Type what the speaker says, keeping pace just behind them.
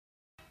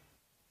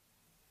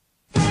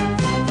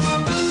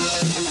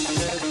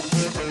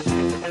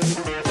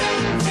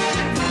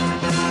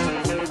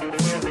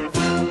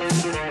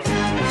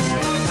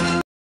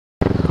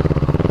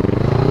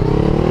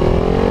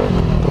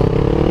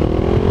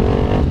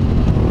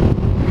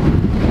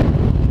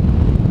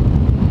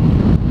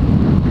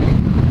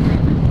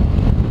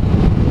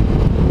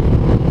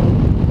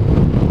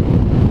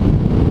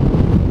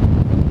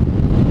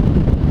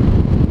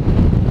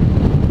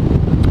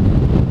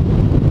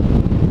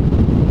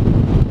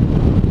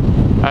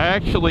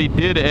actually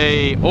did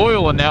a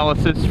oil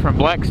analysis from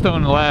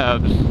Blackstone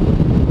Labs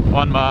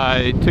on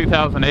my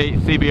 2008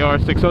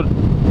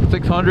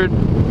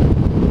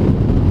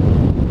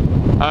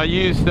 CBR600. I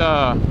used,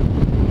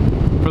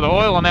 for the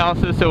oil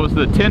analysis, it was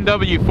the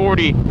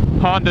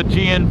 10W40 Honda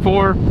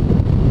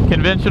GN4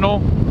 conventional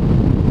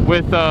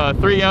with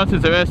 3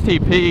 ounces of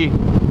STP,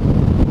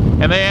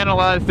 and they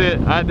analyzed it.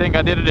 I think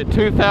I did it at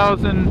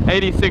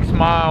 2,086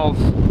 miles.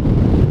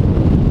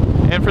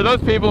 And for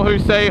those people who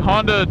say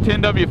Honda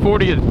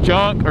 10W40 is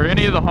junk, or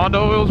any of the Honda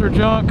oils are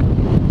junk,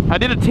 I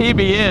did a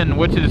TBN,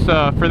 which is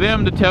for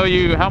them to tell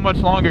you how much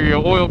longer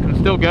your oil can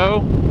still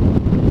go.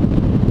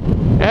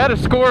 It had a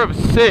score of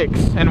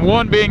 6, and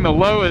 1 being the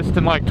lowest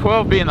and like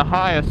 12 being the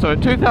highest. So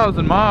at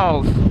 2,000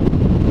 miles,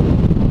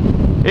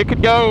 it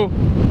could go,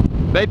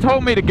 they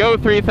told me to go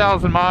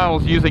 3,000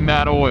 miles using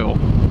that oil.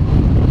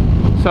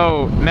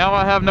 So now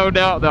I have no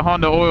doubt that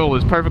Honda oil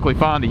is perfectly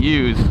fine to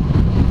use.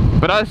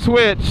 But I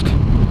switched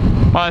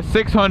my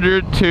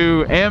 600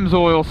 to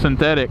AMSOIL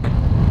synthetic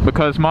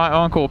because my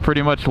uncle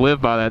pretty much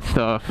lived by that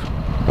stuff.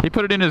 He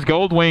put it in his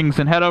Gold Wings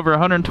and had over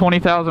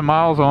 120,000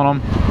 miles on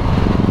them,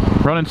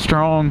 running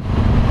strong.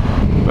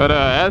 But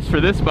as for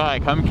this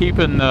bike, I'm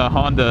keeping the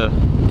Honda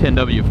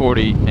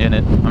 10W40 in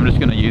it. I'm just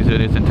going to use it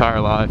its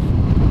entire life,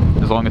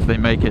 as long as they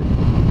make it.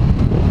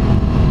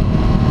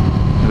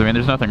 I mean,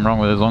 there's nothing wrong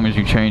with it as long as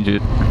you change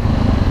it.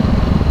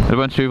 A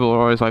bunch of people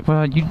are always like,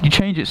 well, you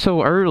change it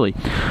so early.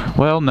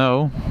 Well,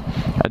 no.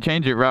 I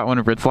change it right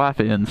whenever its life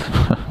ends.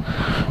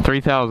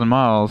 3,000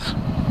 miles,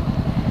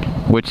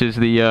 which is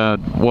the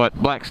what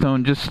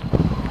Blackstone just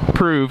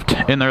proved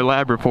in their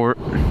lab report.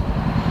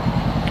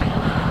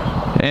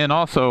 And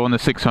also on the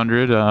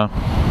 600, I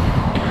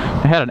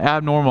had an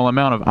abnormal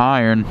amount of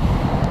iron,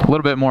 a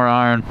little bit more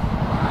iron,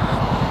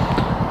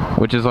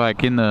 which is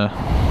like in the,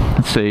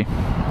 let's see,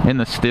 in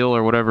the steel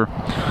or whatever.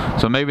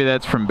 So maybe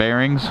that's from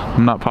bearings,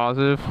 I'm not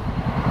positive,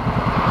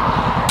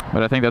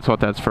 but I think that's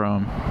what that's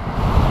from.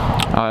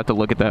 I'll have to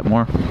look at that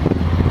more.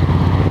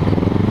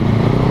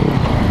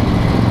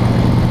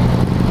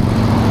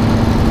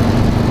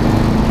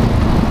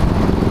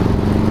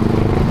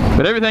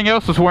 But everything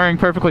else was wearing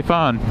perfectly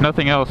fine.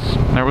 Nothing else.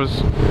 There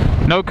was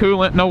no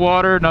coolant, no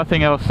water,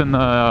 nothing else in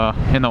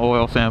the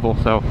oil sample.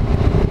 So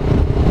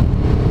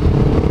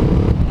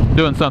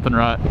doing something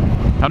right.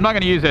 I'm not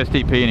going to use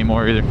STP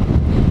anymore either.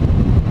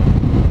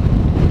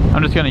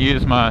 I'm just going to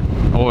use my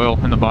oil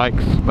in the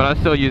bikes, but I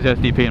still use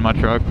STP in my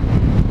truck.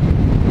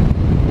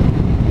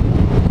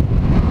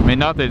 I mean,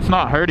 not that it's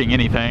not hurting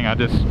anything. I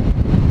just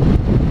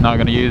not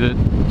going to use it.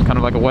 It's kind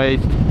of like a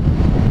waste.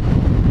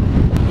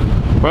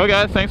 Well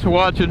guys, thanks for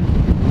watching.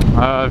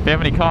 If you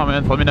have any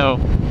comments, let me know.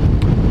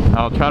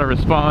 I'll try to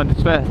respond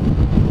as fast.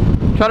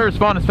 Try to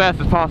respond as fast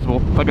as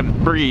possible, if I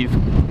can breathe.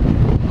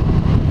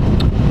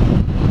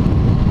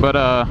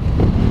 But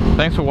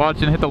thanks for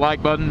watching. Hit the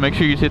like button. Make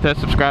sure you hit that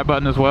subscribe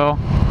button as well.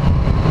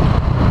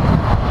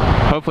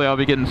 Hopefully I'll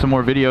be getting some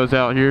more videos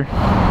out here.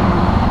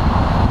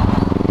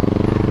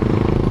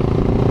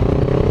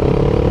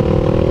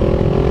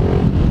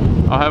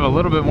 I'll have a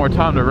little bit more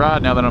time to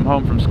ride now that I'm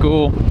home from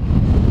school.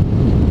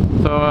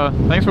 So,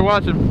 thanks for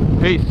watching.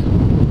 Peace.